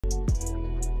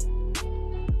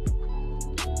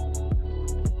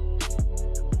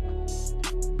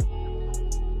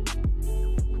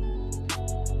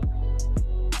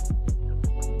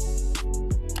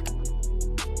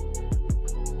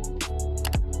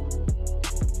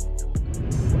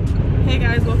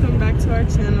welcome back to our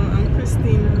channel. I'm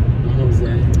Christina. I'm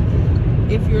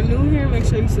Jose. If you're new here, make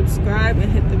sure you subscribe and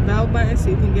hit the bell button so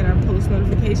you can get our post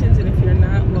notifications, and if you're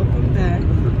not, welcome back.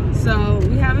 So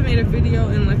we haven't made a video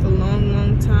in like a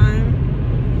long time.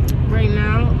 Right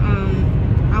now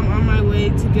I'm on my way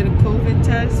to get a COVID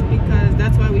test because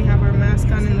that's why we have our mask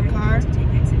on in the car.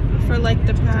 For like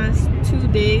the past 2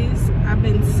 days I've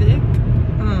been sick.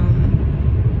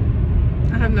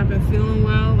 I have not been feeling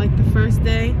well. Like the first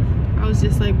day I was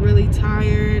just like really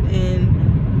tired and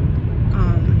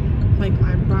like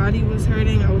my body was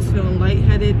hurting. I was feeling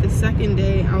lightheaded. The second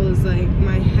day I was like,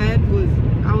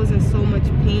 I was in so much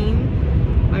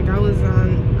pain. Like I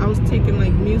was taking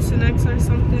like Mucinex or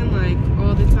something like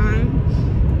all the time.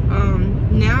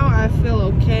 Now I feel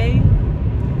okay.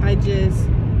 I just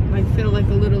like feel like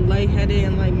a little lightheaded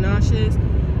and like nauseous,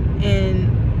 and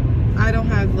I don't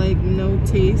have like no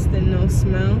taste and no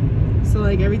smell. So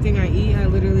like everything I eat, I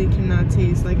literally cannot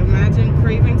taste. Like imagine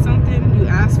craving something, you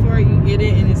ask for it, you get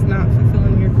it, and it's not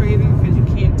fulfilling your craving because you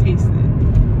can't taste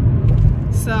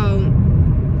it. So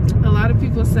a lot of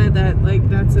people said that like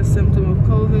that's a symptom of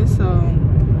COVID, so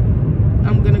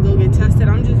I'm gonna go get tested.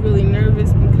 I'm just really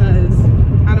nervous because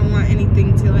I don't want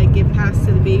anything to like get passed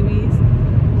to the babies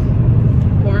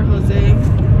or Jose.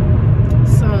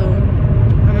 So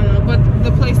I don't know, but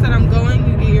the place that I'm going,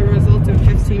 you get your results in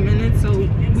 15 minutes, so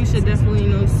we should definitely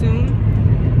know soon.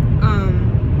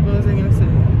 What was I gonna say?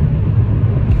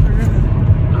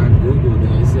 I googled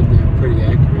it. It said they're pretty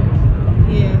accurate.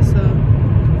 Yeah, so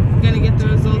I'm gonna get the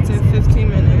results in 15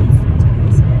 minutes.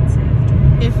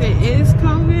 If it is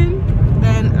COVID,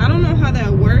 then I don't know how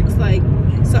that works. Like,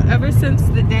 so ever since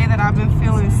the day that I've been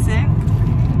feeling sick,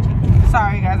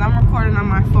 sorry guys, I'm recording on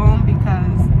my phone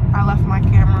because I left my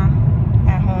camera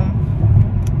at home.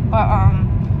 But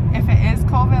if it is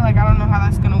COVID, like I don't know how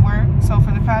that's gonna work. So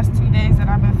for the past 2 days that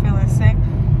I've been feeling sick,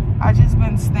 I just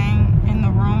been staying in the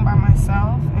room by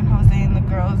myself, and Jose and the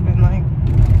girls been like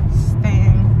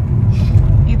staying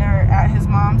either at his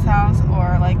mom's house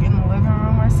or like in the living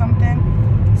room or something.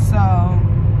 So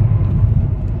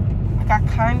like I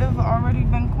kind of already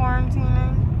been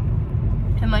quarantining,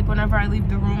 and like whenever I leave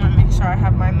the room I make sure I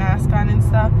have my mask on and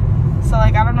stuff. So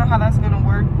like I don't know how that's gonna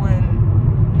work. When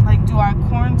like, do I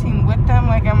quarantine with them?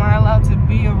 Like am I allowed to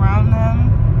be around them?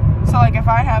 So like if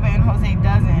I have it and Jose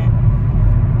doesn't,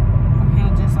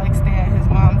 he'll just like stay at his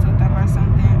mom's with them or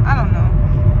something. I don't know.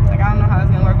 Like I don't know how that's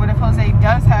gonna work. But if Jose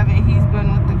does have it, he's been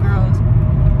with the girls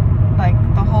like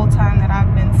the whole time that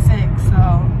I've been sick.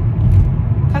 So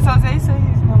because Jose said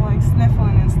he's been like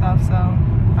sniffling and stuff, so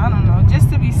I don't know, just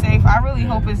to be safe. I really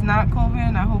hope it's not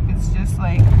COVID. I hope it's just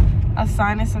like a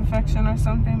sinus infection or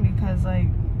something, because like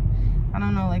I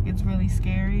don't know, like it's really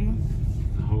scary.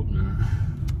 I hope not.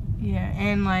 Yeah,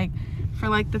 and like for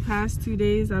like the past 2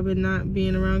 days I've been not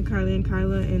being around Kylie and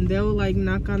Kyla, and they'll like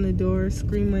knock on the door,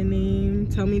 scream my name,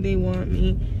 tell me they want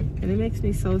me, and it makes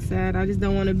me so sad. I just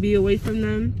don't want to be away from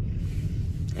them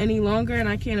any longer, and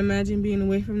I can't imagine being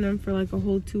away from them for like a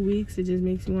whole 2 weeks. It just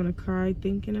makes me want to cry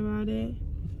thinking about it.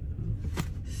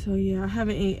 So yeah, I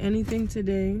haven't ate anything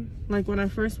today. Like when I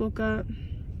first woke up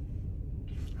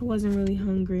I wasn't really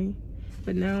hungry,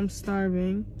 but now I'm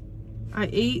starving. I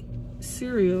ate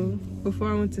cereal before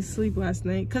I went to sleep last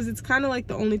night because it's kind of like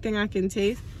the only thing I can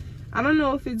taste. I don't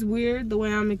know if it's weird the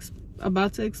way I'm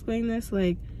about to explain this.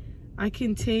 Like I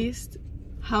can taste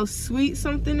how sweet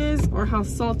something is or how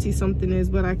salty something is,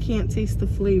 but I can't taste the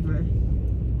flavor,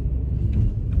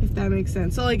 if that makes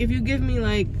sense. So like if you give me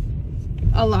like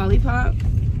a lollipop,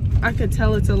 I could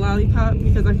tell it's a lollipop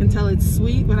because I can tell it's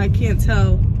sweet, but I can't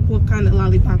tell what kind of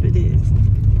lollipop it is.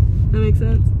 That makes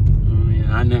sense? Oh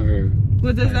yeah, I never.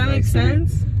 Well, does that make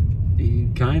sense?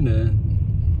 Kinda.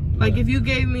 Like if you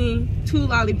gave me 2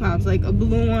 lollipops, like a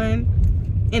blue one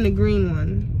and a green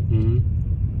one,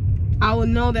 I would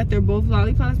know that they're both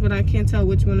lollipops, but I can't tell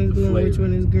which one is blue and which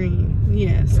one is green.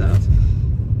 Yeah, so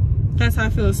that's how I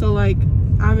feel. So like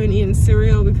I've been eating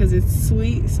cereal because it's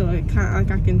sweet, so it kind of like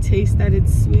I can taste that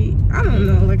it's sweet. I don't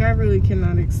know, like I really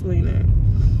cannot explain it.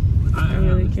 I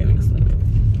really can't explain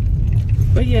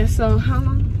it. But yeah, so how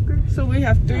long? So we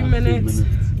have 3 minutes.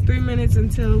 3 minutes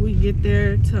until we get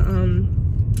there to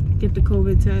get the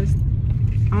COVID test.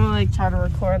 I'm gonna like try to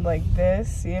record like this,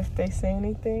 see if they say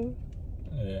anything.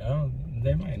 Yeah,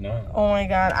 they might not. Oh my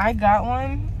god, I got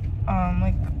one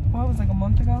like what was, like a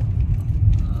month ago?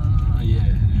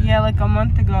 Yeah, like a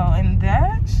month ago, and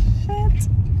that shit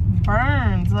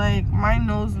burns. Like my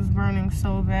nose was burning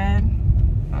so bad.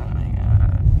 Oh my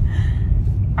god,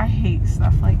 I hate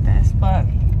stuff like this. But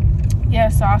yeah,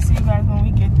 so I'll see you guys when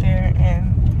we get there,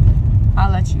 and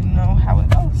I'll let you know how it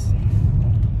goes.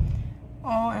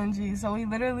 OMG. So we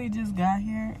literally just got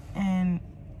here, and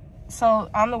so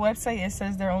on the website it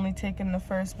says they're only taking the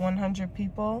first 100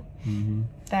 people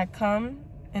that come,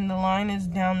 and the line is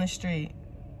down the street.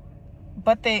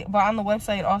 But on the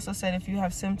website it also said if you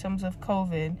have symptoms of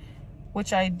COVID,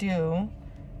 which I do,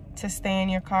 to stay in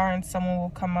your car and someone will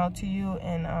come out to you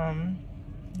and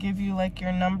give you like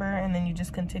your number, and then you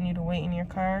just continue to wait in your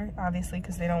car, obviously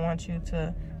because they don't want you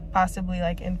to possibly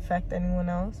like infect anyone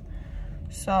else.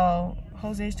 So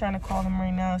Jose's trying to call them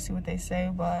right now, see what they say,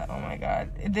 but oh my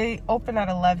god, they open at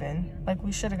 11. Like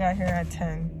we should have got here at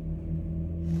 10.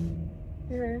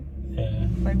 You heard? Yeah.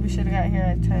 Like we should have got here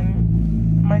at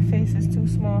 10. My face is too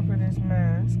small for this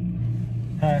mask.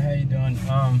 Hi, how you doing?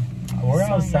 We're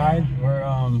outside.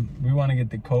 Yeah. We want to get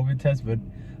the COVID test, but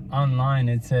online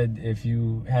it said if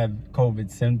you have COVID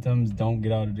symptoms, don't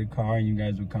get out of the car, and you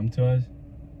guys would come to us.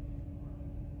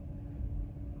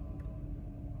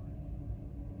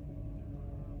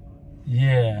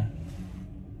 Yeah.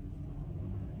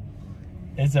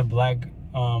 It's a black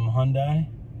Hyundai.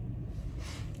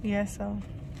 Yeah, so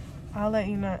I'll let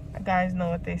you guys know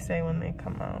what they say when they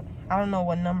come out. I don't know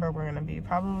what number we're gonna be.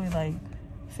 Probably like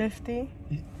 50.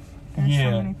 There's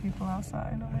so many people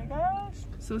outside. Oh my gosh.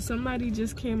 So somebody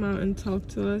just came out and talked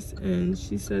to us, and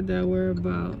she said that we're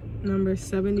about number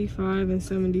 75 and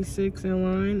 76 in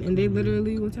line, and they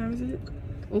literally, what time is it?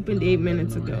 Opened 8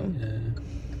 minutes ago. Yeah.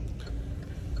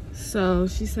 So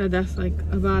she said that's like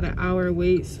about an hour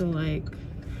wait, so like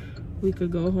we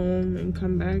could go home and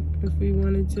come back if we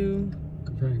wanted to.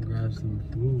 I'm trying to grab some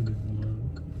food.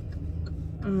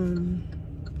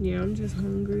 Yeah, I'm just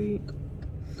hungry.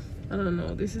 I don't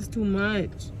know, this is too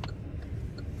much.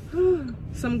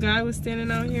 Some guy was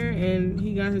standing out here and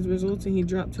he got his results and he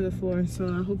dropped to the floor. So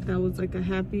I hope that was like a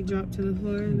happy drop to the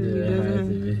floor,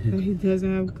 that he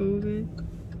doesn't have COVID.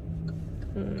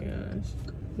 Oh my gosh.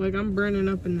 Like, I'm burning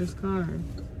up in this car.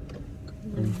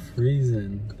 I'm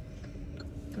freezing.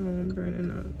 Oh, I'm burning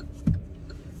up.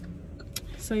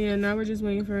 So yeah, now we're just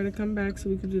waiting for her to come back so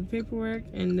we can do the paperwork,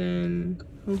 and then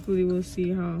hopefully we'll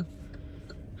see how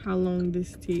long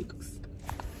this takes.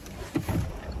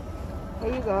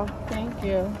 There you go. Thank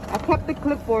you. I kept the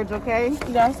clipboards, okay?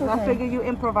 That's okay. I figure you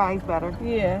improvise better.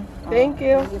 Yeah. Thank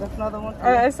you. That's another one.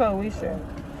 That's all we should.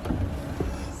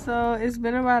 So it's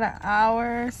been about an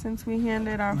hour since we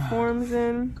handed our forms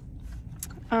in.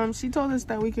 She told us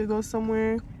that we could go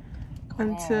somewhere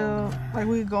until, like,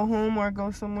 we could go home or go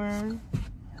somewhere.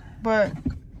 But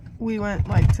we went,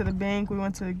 like, to the bank. We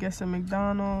went to get some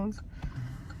McDonald's.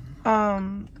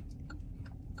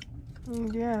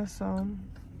 Yeah, so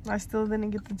I still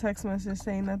didn't get the text message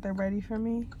saying that they're ready for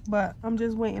me. But I'm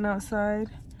just waiting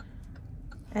outside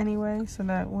anyway, so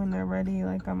that when they're ready,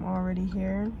 like, I'm already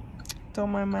here.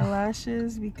 Don't mind my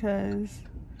lashes because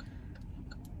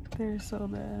they're so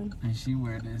bad. And she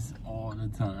wear this all the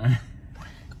time.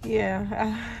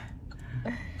 Yeah,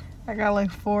 I got like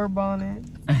 4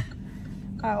 bonnets.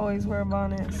 I always wear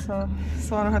bonnets, so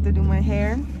I don't have to do my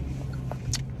hair.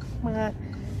 But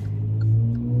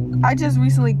I just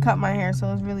recently cut my hair,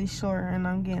 so it's really short, and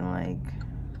I'm getting like,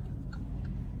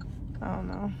 I don't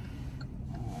know.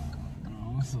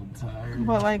 Oh, I'm so tired.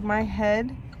 But like my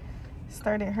head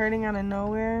started hurting out of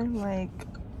nowhere, like,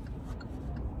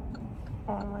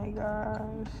 oh my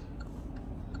gosh,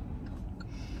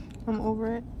 I'm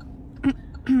over it.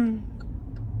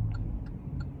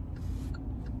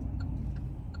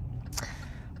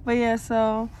 But yeah,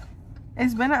 so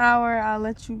it's been an hour. I'll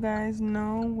let you guys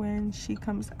know when she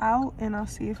comes out, and I'll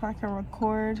see if I can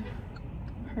record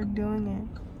her doing it.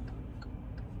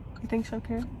 You think she'll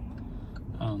care?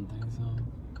 I don't think so.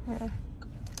 Yeah.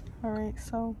 All right,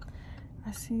 so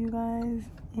I'll see you guys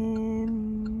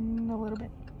in a little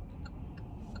bit.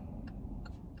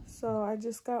 So I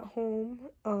just got home.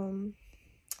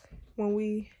 When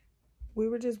we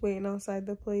were just waiting outside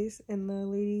the place, and the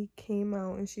lady came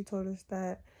out and she told us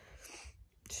that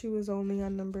she was only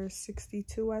on number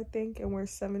 62, I think, and we're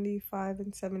 75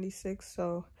 and 76.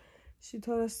 So she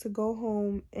told us to go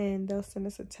home and they'll send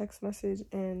us a text message,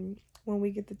 and when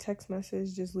we get the text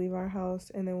message, just leave our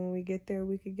house, and then when we get there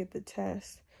we could get the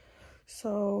test.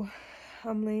 So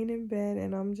I'm laying in bed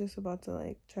and I'm just about to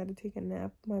like try to take a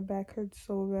nap. My back hurts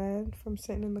so bad from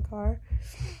sitting in the car.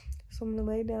 So I'm gonna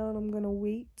lay down. I'm gonna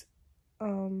wait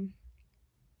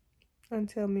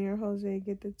until me or Jose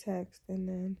get the text, and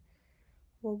then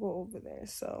we'll go over there.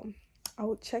 So I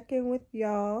will check in with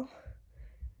y'all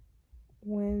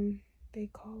when they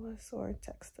call us or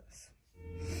text us.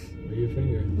 Where your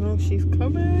finger? No, she's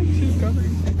coming. She's coming.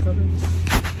 She's coming.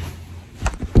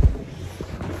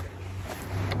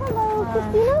 Hello,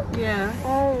 Christina? Yeah.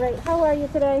 All right. How are are you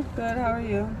today? Good, how are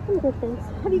you? I'm good, thanks.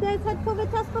 Have you guys had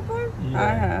COVID tests before? Yeah.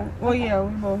 I have. Well, yeah,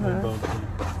 we both We have. both do.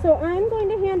 So I'm going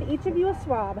to hand each of you a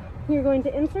swab. You're going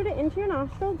to insert it into your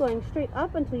nostril, going straight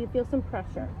up until you feel some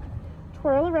pressure.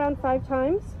 Twirl around 5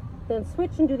 times, then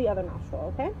switch and do the other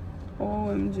nostril, okay?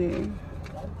 OMG.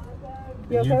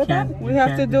 You okay with that? We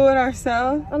have to do it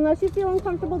ourselves? Unless you feel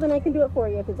uncomfortable, then I can do it for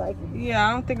you if you'd like. Yeah,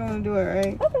 I don't think I'm going to do it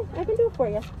right. Okay, I can do it for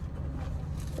you.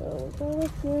 So go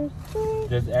with your switch.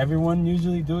 Does everyone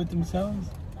usually do it themselves?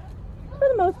 For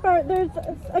the most part, there's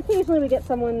occasionally we get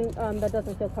someone that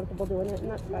doesn't feel comfortable doing it,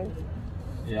 and that's fine.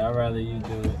 Yeah, I'd rather you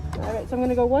do it. All right, so I'm going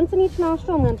to go once in each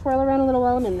nostril. I'm going to twirl around a little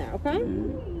while I'm in there, okay?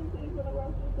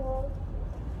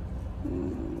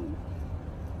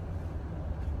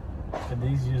 Are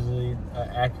these usually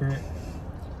accurate?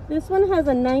 This one has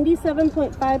a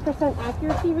 97.5%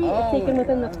 accuracy rate if taken my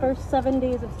within the first 7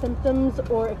 days of symptoms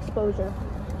or exposure.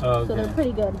 Oh, okay. So they're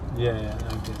pretty good. Yeah,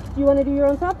 okay. Do you want to do your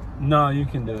own swab? No, you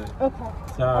can do it. Okay.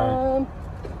 Sorry. Oh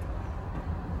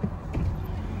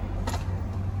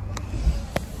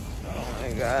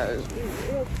my gosh.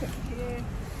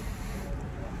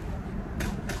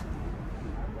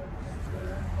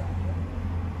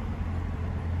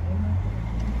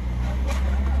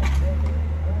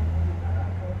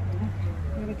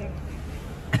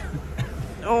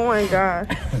 Oh my gosh.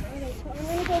 I'm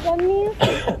going to go run these.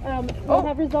 We'll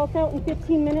have results out in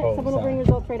 15 minutes. Oh, Someone will bring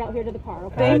results right out here to the car,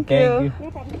 okay? Thank you.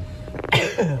 No problem.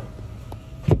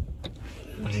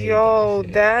 Yo,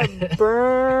 that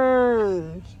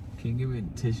burns. Can you give me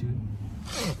a tissue?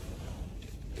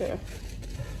 Okay.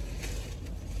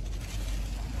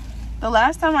 The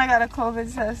last time I got a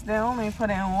COVID test, they only put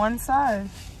it in one side.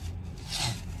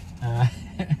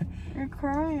 You're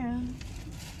crying.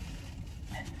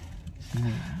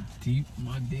 Deep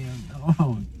my damn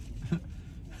nose.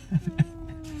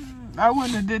 I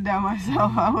wouldn't have did that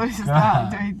myself. I would have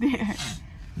stopped right there.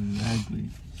 Exactly.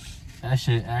 That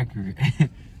shit accurate.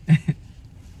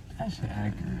 That shit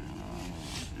accurate.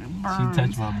 She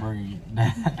touched my brain.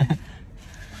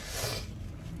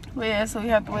 But yeah, so we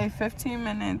have to wait 15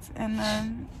 minutes and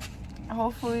then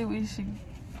hopefully we should.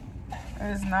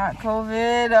 It's not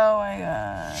COVID. Oh my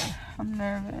god. I'm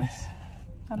nervous.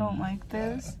 I don't like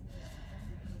this.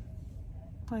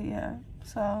 But yeah,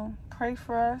 so pray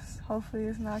for us. Hopefully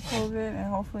it's not COVID and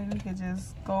hopefully we could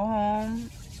just go home.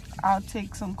 I'll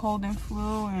take some cold and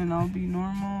flu and I'll be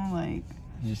normal. Like,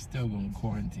 you're still gonna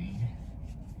quarantine.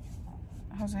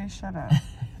 Jose, shut up.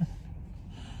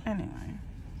 Anyway.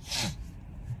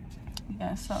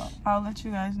 Yeah, so I'll let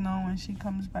you guys know when she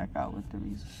comes back out with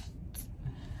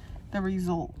the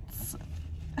results.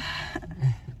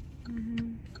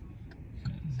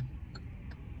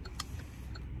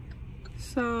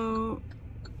 So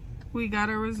we got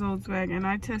our results back and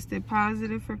I tested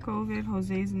positive for COVID.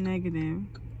 Jose's negative.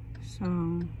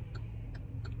 So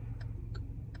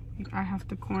I have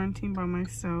to quarantine by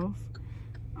myself.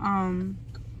 I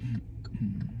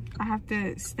have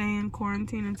to stay in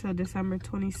quarantine until December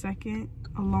 22nd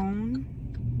alone.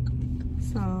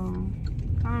 So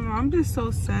I don't know, I'm just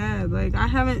so sad. Like I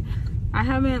haven't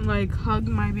like hugged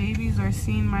my babies or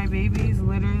seen my babies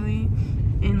literally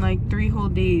in like 3 whole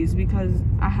days because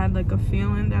I had like a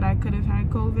feeling that I could have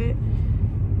had COVID,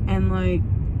 and like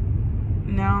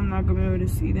now I'm not gonna be able to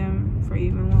see them for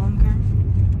even longer.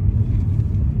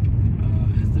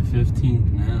 It's the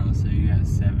 15th now, so you got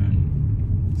 7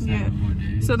 more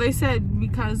days. So they said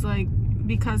because I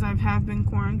have been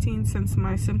quarantined since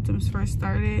my symptoms first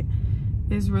started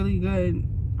is really good.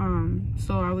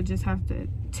 So I would just have to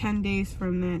 10 days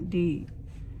from that date,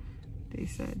 they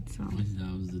said. So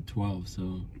that was the 12th,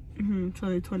 so till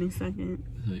the 22nd.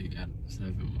 So you got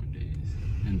 7 more days,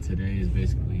 and today is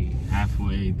basically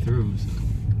halfway through. So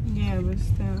yeah, but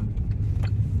still.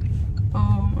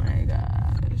 Oh my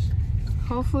gosh.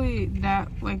 Hopefully that,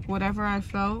 like, whatever I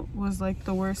felt was like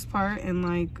the worst part, and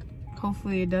like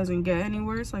hopefully it doesn't get any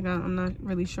worse. Like I'm not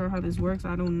really sure how this works.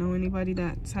 I don't know anybody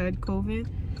that's had COVID.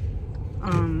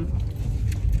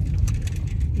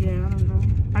 Yeah, I don't know.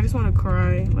 I just want to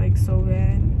cry like so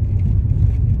bad.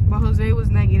 But Jose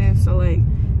was negative, so like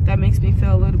that makes me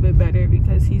feel a little bit better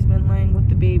because he's been laying with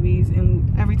the babies,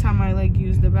 and every time I like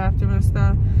use the bathroom and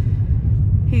stuff,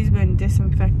 he's been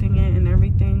disinfecting it and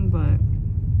everything. But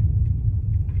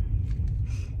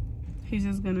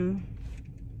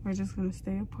we're just gonna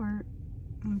stay apart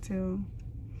until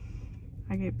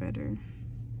I get better.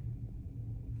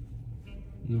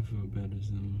 You'll feel better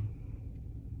soon.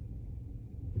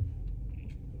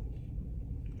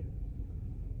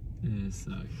 Yeah, it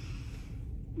sucks.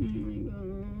 Oh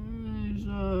my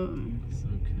gosh. It's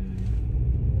okay.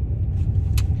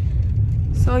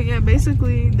 So So yeah,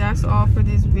 basically that's all for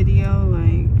this video.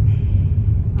 Like,